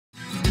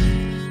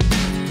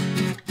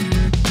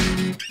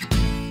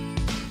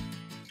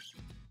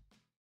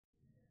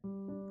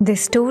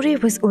This story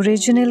was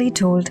originally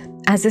told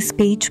as a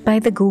speech by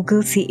the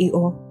Google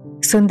CEO,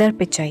 Sundar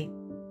Pichai.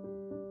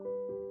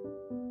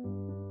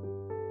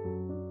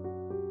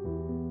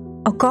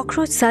 A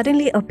cockroach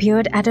suddenly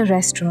appeared at a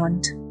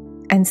restaurant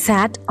and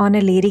sat on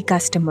a lady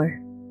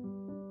customer.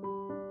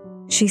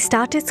 She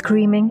started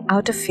screaming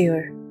out of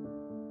fear.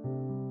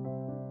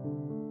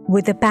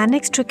 With a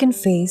panic-stricken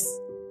face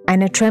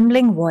and a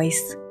trembling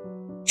voice,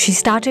 she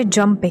started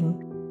jumping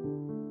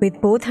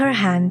with both her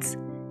hands,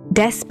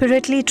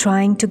 desperately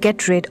trying to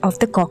get rid of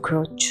the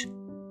cockroach.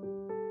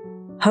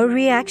 Her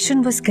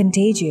reaction was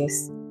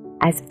contagious,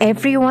 as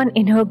everyone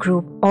in her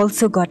group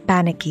also got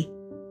panicky.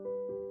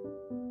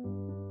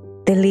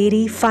 The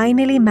lady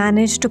finally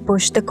managed to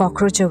push the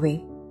cockroach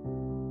away,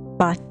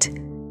 but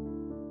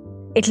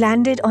it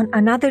landed on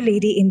another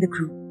lady in the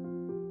group.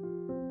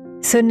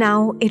 So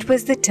now it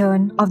was the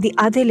turn of the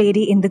other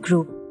lady in the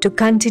group to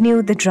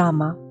continue the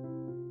drama.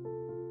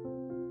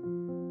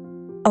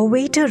 A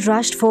waiter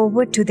rushed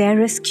forward to their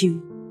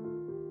rescue.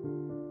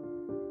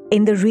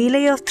 In the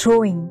relay of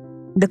throwing,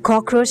 the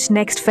cockroach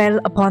next fell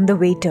upon the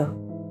waiter.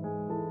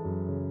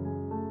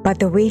 But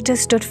the waiter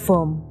stood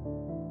firm,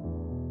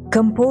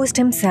 composed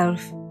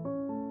himself,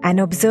 and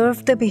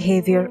observed the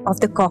behavior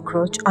of the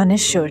cockroach on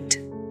his shirt.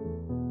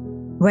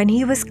 When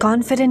he was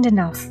confident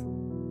enough,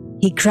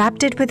 he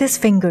grabbed it with his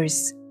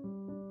fingers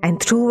and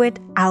threw it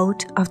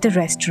out of the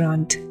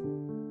restaurant.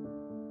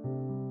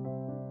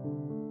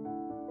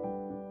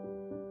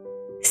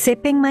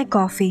 Sipping my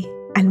coffee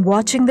and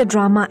watching the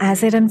drama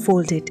as it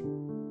unfolded,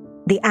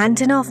 the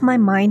antenna of my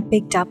mind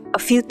picked up a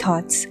few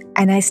thoughts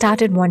and I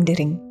started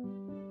wondering.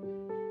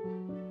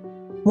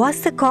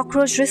 Was the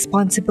cockroach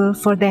responsible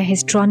for their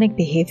histrionic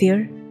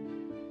behavior?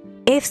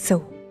 If so,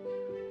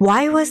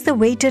 why was the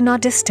waiter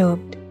not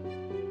disturbed?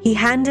 He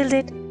handled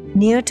it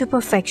near to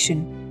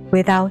perfection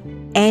without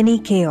any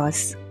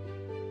chaos.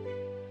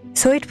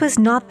 So it was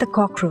not the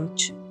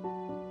cockroach.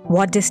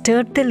 What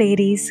disturbed the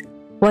ladies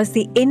was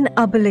the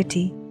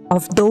inability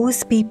of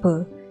those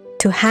people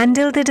to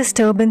handle the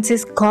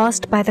disturbances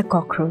caused by the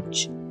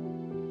cockroach.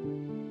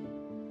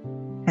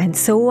 And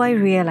so I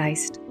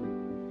realized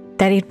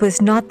that it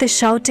was not the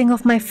shouting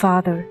of my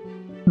father,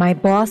 my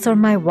boss, or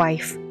my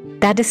wife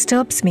that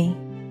disturbs me.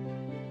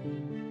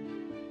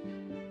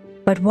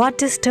 But what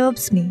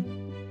disturbs me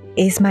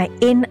is my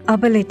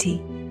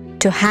inability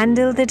to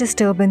handle the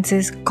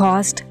disturbances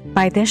caused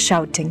by their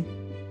shouting.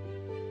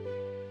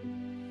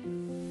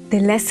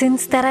 The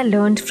lessons that I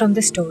learned from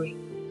the story.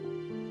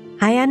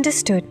 I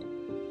understood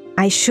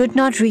I should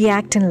not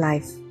react in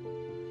life.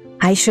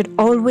 I should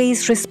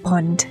always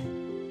respond.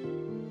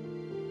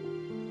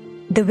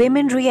 The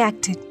women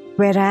reacted,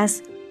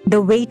 whereas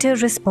the waiter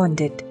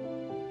responded.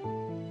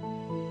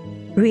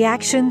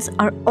 Reactions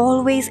are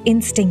always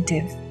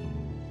instinctive,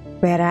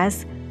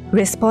 whereas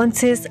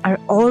responses are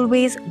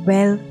always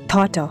well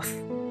thought of.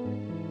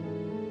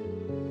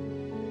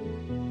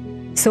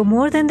 So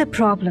more than the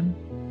problem,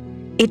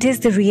 it is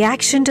the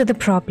reaction to the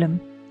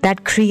problem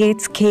that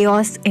creates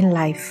chaos in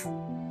life.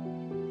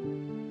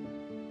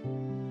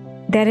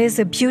 There is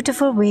a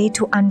beautiful way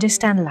to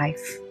understand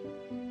life.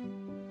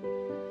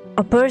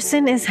 A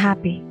person is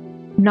happy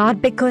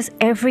not because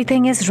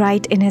everything is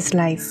right in his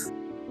life.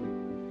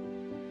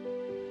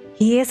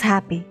 He is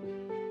happy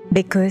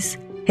because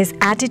his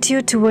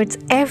attitude towards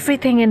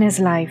everything in his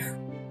life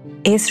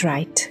is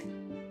right.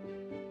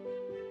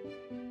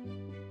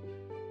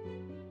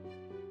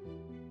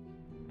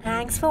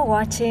 Thanks for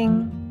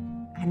watching.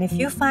 And if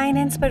you find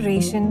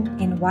inspiration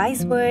in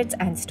wise words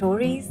and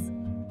stories,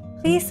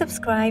 please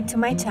subscribe to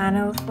my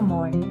channel for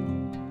more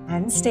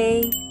and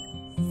stay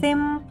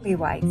simply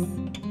wise.